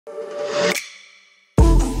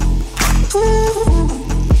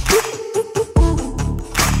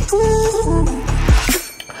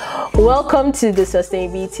Welcome to the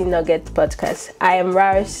Sustainability Nugget podcast. I am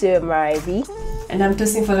Rarasu Maraibi. And I'm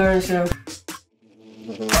Tosin Folorunsho.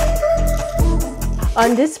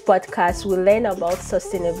 On this podcast, we learn about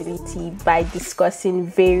sustainability by discussing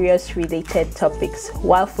various related topics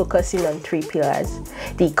while focusing on three pillars: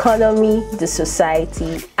 the economy, the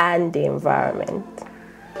society, and the environment.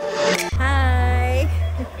 Hi!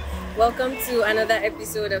 Welcome to another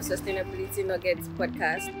episode of Sustainability Nuggets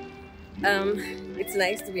podcast. It's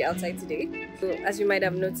nice to be outside today. So as you might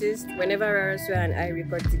have noticed, whenever Rarasu and I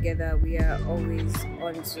record together, we are always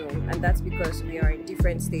on Zoom, and that's because we are in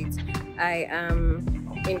different states. I am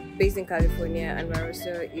based in California and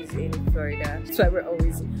Rarasu is in Florida. That's why we're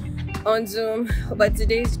always on Zoom. But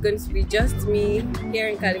today is going to be just me here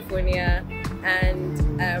in California, and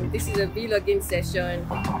this is a vlogging session.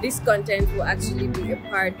 This content will actually be a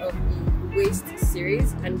part of the waste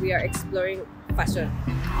series, and we are exploring fashion.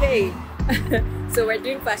 Hey! So we're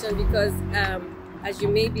doing fashion because as you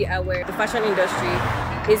may be aware, the fashion industry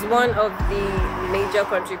is one of the major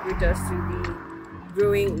contributors to the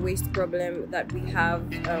growing waste problem that we have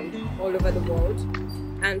all over the world.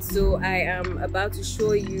 And so I am about to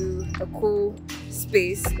show you a cool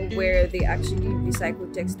space where they actually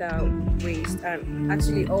recycle textile waste and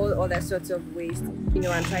actually all other sorts of waste,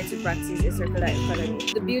 and try to practice a circular economy.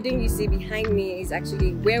 The building you see behind me is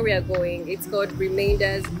actually where we are going. It's called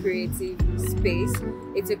Remainders Creative Space.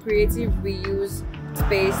 It's a creative reuse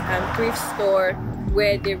space and thrift store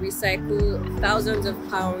where they recycle thousands of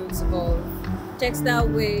pounds of textile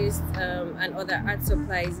waste and other art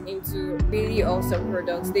supplies into really awesome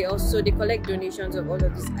products. They collect donations of all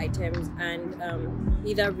of these items and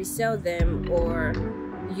either resell them or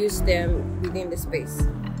use them within the space.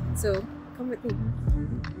 So come with me.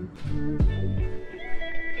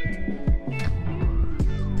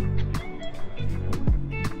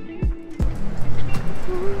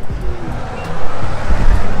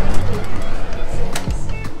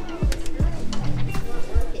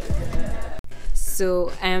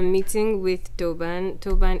 So I am meeting with Toban.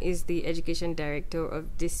 Toban is the education director of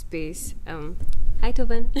this space. Hi,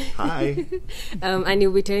 Toban. Hi. And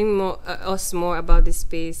he'll be telling us more about this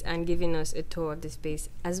space and giving us a tour of the space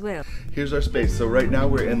as well. Here's our space. So right now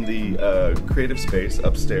we're in the creative space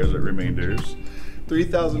upstairs at Remainders.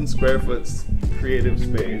 3,000 square foot creative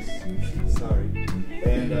space. Sorry.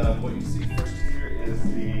 And what you see first here is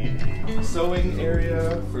the sewing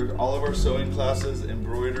area for all of our sewing classes,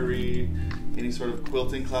 embroidery, any sort of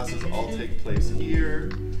quilting classes all take place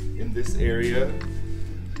here in this area.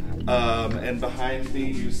 And behind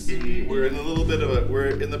me you see we're in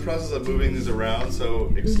the process of moving these around,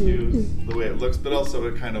 so excuse the way it looks, but also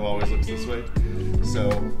it kind of always looks this way. So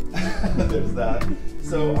there's that.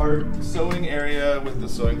 So our sewing area with the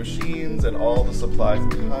sewing machines and all the supplies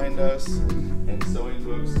behind us and sewing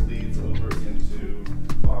books leads over into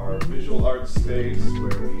our visual arts space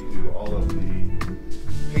where we do all of the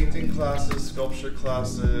painting classes, sculpture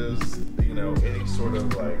classes, any sort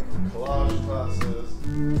of like collage classes,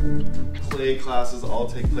 clay classes all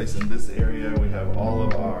take place in this area. We have all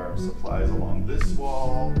of our supplies along this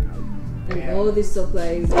wall. And all these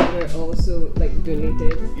supplies were also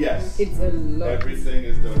donated. Yes. It's a lot. Everything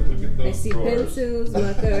is done. Look at those I see drawers. pencils,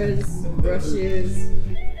 markers, brushes,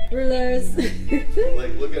 rulers.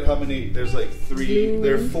 Look at how many, there's glue.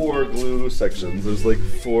 There are 4 glue sections. There's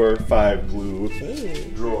 4 or 5 glue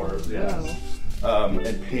drawers, yes. Wow.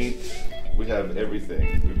 And paint, we have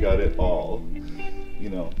everything. We've got it all.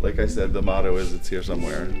 Like I said, the motto is it's here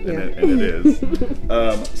somewhere, and it is.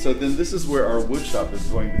 So then this is where our wood shop is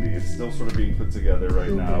going to be. It's still sort of being put together right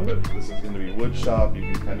now, but this is going to be wood shop. You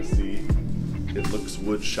can kind of see it looks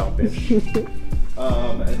wood shop-ish.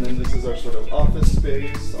 And then this is our sort of office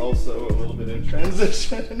space, also a little bit in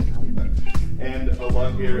transition. And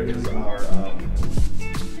along here is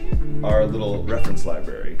our little reference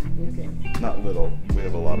library. Okay. Not little, we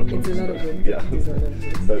have a lot of books. It's a lot of books. Yeah.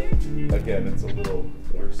 But again, it's a little,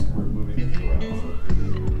 we're moving it around.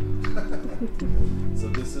 So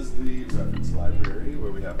this is the reference library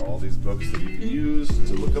where we have all these books that you can use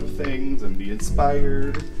to look up things and be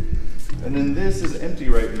inspired. And then this is empty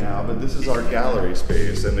right now, but this is our gallery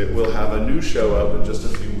space, and it will have a new show up in just a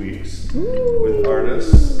few weeks with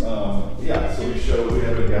artists. So we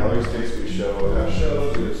have a gallery space, we have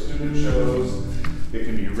shows, we have student shows. It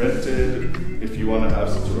can be rented if you want to have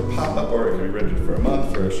some sort of pop-up, or it can be rented for a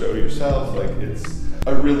month for a show yourself. It's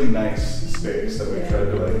a really nice space that we try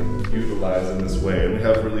to utilize in this way, and we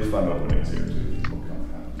have really fun openings here too.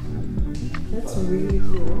 That's really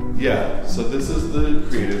cool. Yeah, so this is the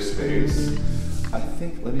creative space. I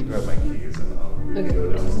think, let me grab my keys and I'll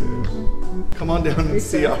go downstairs. Come on down and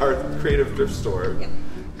see our creative thrift store. Yeah.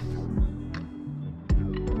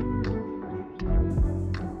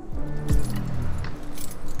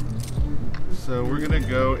 So we're gonna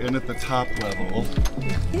go in at the top level.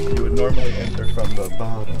 You would normally enter from the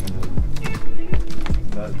bottom,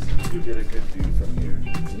 but you get a good view from here.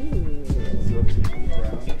 So if you come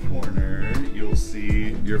around the corner, you'll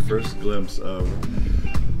see your first glimpse of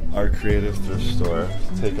our creative thrift store.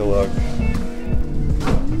 Take a look.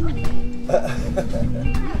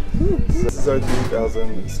 This is our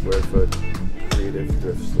 3,000 square foot creative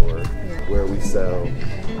thrift store where we sell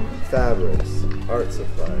fabrics, art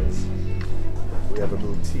supplies. We have a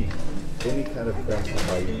boutique, any kind of craft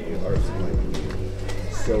supply you need, art supply you need,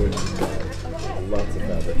 sewing supplies, lots of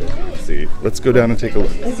fabric. See, let's go down and take a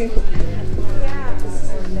look. Okay.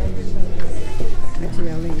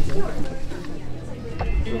 Actually, I'll leave it.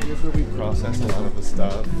 So here's where we process a lot of the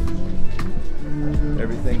stuff.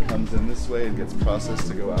 Everything comes in this way and gets processed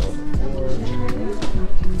to go out on the floor.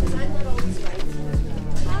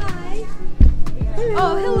 Hi.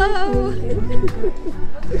 Oh, hello.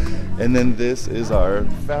 And then this is our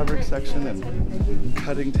fabric section and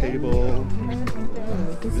cutting table.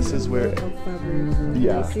 This is where,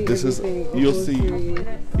 yeah, this is, you'll see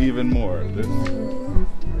even more.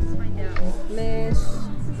 Mesh.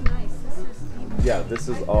 Yeah, this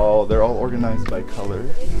is all, they're all organized by color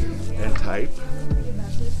and type.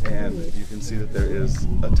 And you can see that there is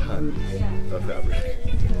a ton of fabric.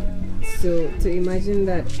 So to imagine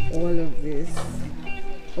that all of this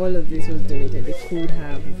was donated, it could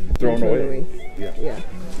have Thrown away. Yeah. Yeah.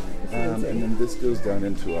 And then this goes down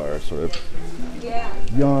into our sort of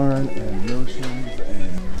yarn and notions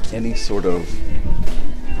and any sort of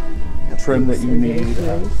trim that you need.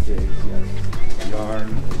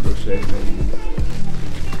 Yarn, crochet, down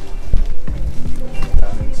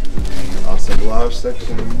into the assemblage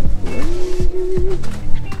section.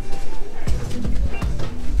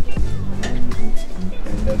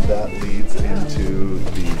 And then that leads into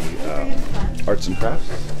the arts and crafts.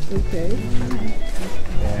 Okay.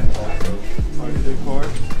 And also party decor.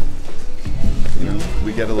 You know,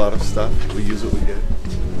 we get a lot of stuff. We use what we get.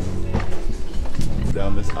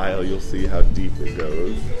 Down this aisle, you'll see how deep it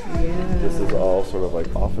goes. Yeah. This is all sort of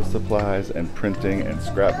like office supplies and printing and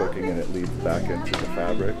scrapbooking, and it leads back into the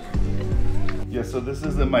fabric. Yeah, so this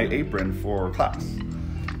is my apron for class.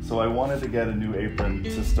 So I wanted to get a new apron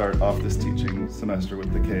to start off this teaching semester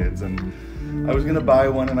with the kids, and I was gonna buy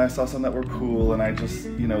one, and I saw some that were cool, and I just,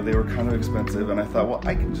 you know, they were kind of expensive, and I thought, well,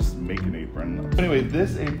 I can just make an apron. Anyway,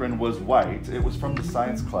 this apron was white. It was from the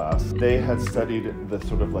science class. They had studied the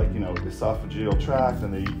sort of like, you know, esophageal tract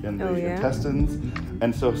and the intestines,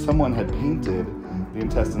 and so someone had painted the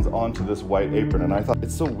intestines onto this white apron, and I thought,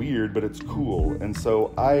 it's so weird, but it's cool, and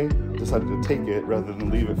so I decided to take it rather than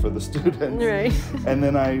leave it for the students. Right. And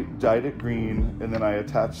then I dyed it green, and then I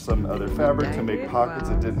attached some other fabric to make pockets.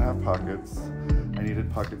 Wow. It didn't have pockets. I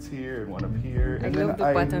needed pockets here and one up here. I love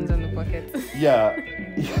the buttons on the pockets. Yeah,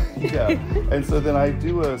 yeah. And so then I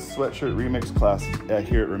do a sweatshirt remix class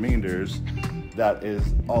here at Remainders that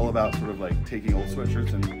is all about sort of like taking old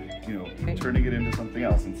sweatshirts and, you know, turning it into something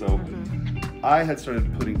else. And so I had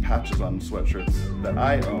started putting patches on sweatshirts that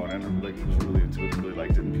I own, and like was really into it and really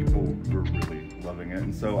liked it, and people were really loving it.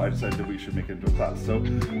 And so I decided that we should make it into a class. So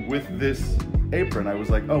with this apron, I was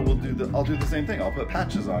like, oh, I'll do the same thing. I'll put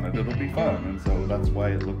patches on it. It'll be fun. And so that's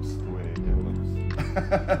why it looks the way it looks.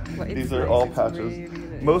 Well, these are all patches. Really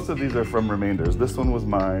nice. Most of these are from Remainders. This one was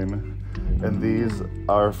mine. And these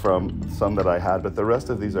are from some that I had, but the rest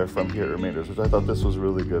of these are from here at Remainders, which I thought this was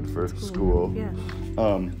really good for school. Yeah.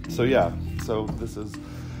 So this is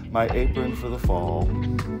my apron for the fall.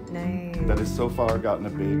 Nice. That has so far gotten a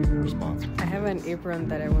big response. I have an apron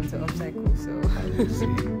that I want to upcycle, so this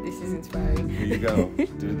is inspiring. Here you go.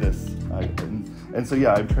 Do this. And so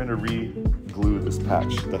yeah, I'm trying to re-glue this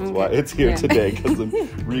patch. That's why it's here today, because I'm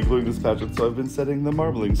re-gluing this patch. And so I've been setting the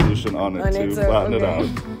marbling solution on it to flatten it out.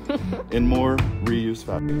 In more reuse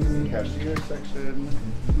fabric. Cashier section.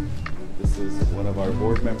 This is one of our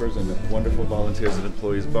board members and wonderful volunteers and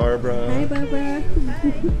employees, Barbara. Hi, Barbara.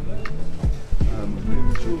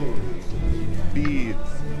 Jewelry,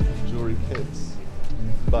 beads, jewelry kits,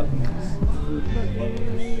 buttons.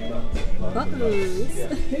 Buttons.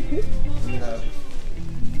 Yeah. We have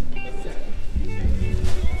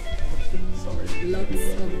lots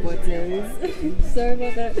of buttons. Sorry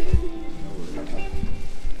about that.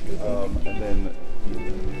 And then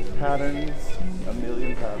patterns, a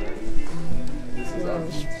million patterns. This is our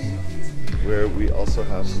boutique. where we also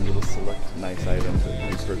have some little select nice items that you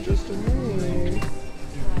can purchase. And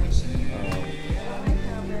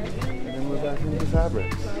then we're back into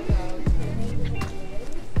fabrics.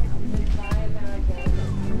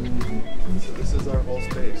 So this is our whole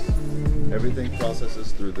space. Everything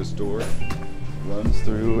processes through this door, runs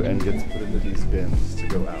through, and gets put into these bins to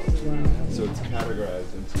go out. So it's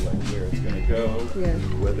categorized into like where it's going to go,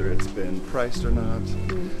 whether it's been priced or not,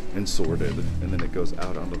 and sorted, and then it goes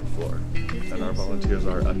out onto the floor. And our volunteers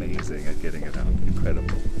are amazing at getting it out.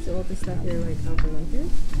 Incredible. So all the stuff here, like out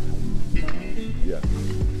volunteers?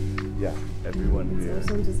 Yeah, everyone here.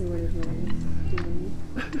 So I'm just doing.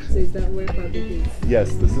 So is that where fabric is?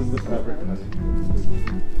 Yes, this is the fabric cutting.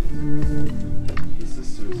 This is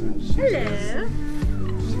Susan. She's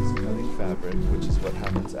cutting fabric, which is what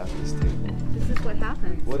happens at this table. This is what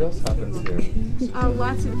happens. What else happens here?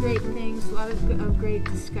 Lots of great things, a lot of great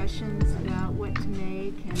discussions about what to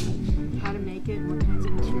make and how to make it, what kinds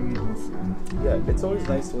of materials. Yeah, it's always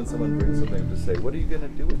nice when someone brings something to say, what are you going to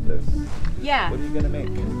do with this? Yeah. What are you going to make?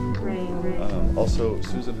 Right. Also,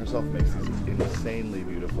 Susan herself makes these insanely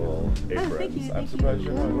beautiful aprons. Thank you. I'm surprised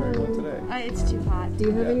you're not wearing one today. It's too hot. Do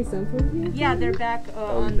you have any samples here? Yeah, they're back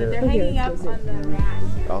on there. they're hanging up on the rack.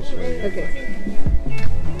 I'll show you. Okay.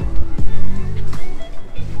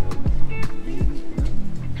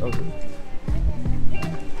 Okay.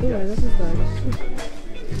 Yeah, this is nice.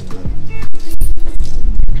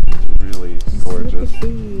 Really gorgeous.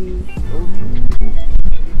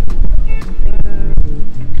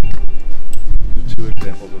 Two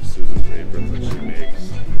examples of Susan's aprons that she makes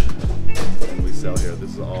and we sell here.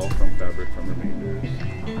 This is all from fabric from remainders.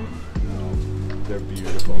 They're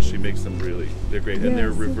beautiful. She makes them they're great, and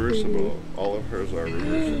they're reversible. All of hers are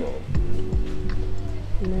reversible.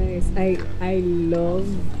 Nice. I love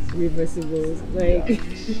reversibles.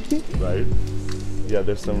 Right? Yeah,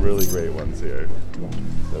 there's some really great ones here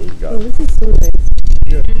that we've got. Oh, this is so nice.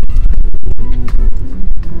 Yeah.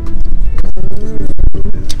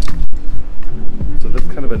 So that's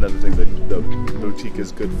kind of another thing that the boutique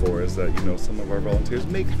is good for, is that, some of our volunteers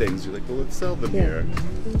make things. You're like, well, let's sell them here.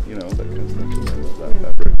 That kind of stuff. I love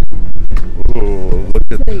that fabric. Ooh, look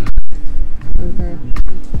at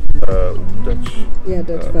Dutch. Yeah,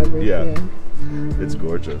 Dutch fabric. Yeah. It's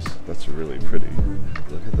gorgeous. That's really pretty.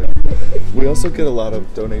 Look at that. We also get a lot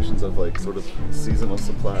of donations of sort of seasonal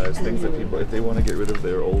supplies, things that people, if they want to get rid of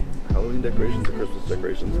their old Halloween decorations or Christmas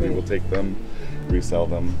decorations, we will take them, resell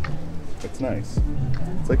them. It's nice.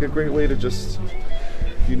 It's like a great way to just,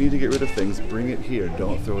 if you need to get rid of things, bring it here.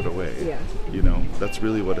 Don't throw it away. Yeah. That's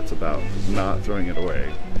really what it's about. Not throwing it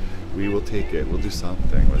away. We will take it. We'll do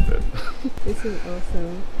something with it. This is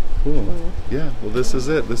awesome. Cool. Wow. Yeah. Well, this is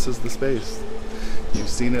it. This is the space. You've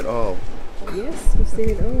seen it all. Yes, we've seen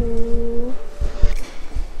it all.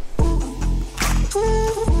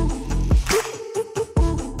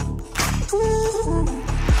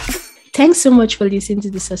 Thanks so much for listening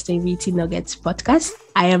to the Sustainability Nuggets podcast.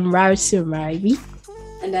 I am Rarsu Maribi.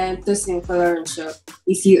 And I am Tosin Folarunshaw.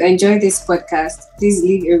 If you enjoy this podcast, please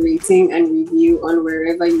leave a rating and review on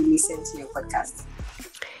wherever you listen to your podcast.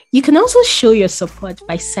 You can also show your support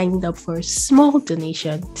by signing up for a small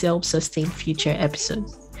donation to help sustain future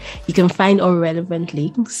episodes. You can find all relevant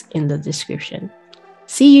links in the description.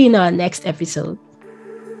 See you in our next episode.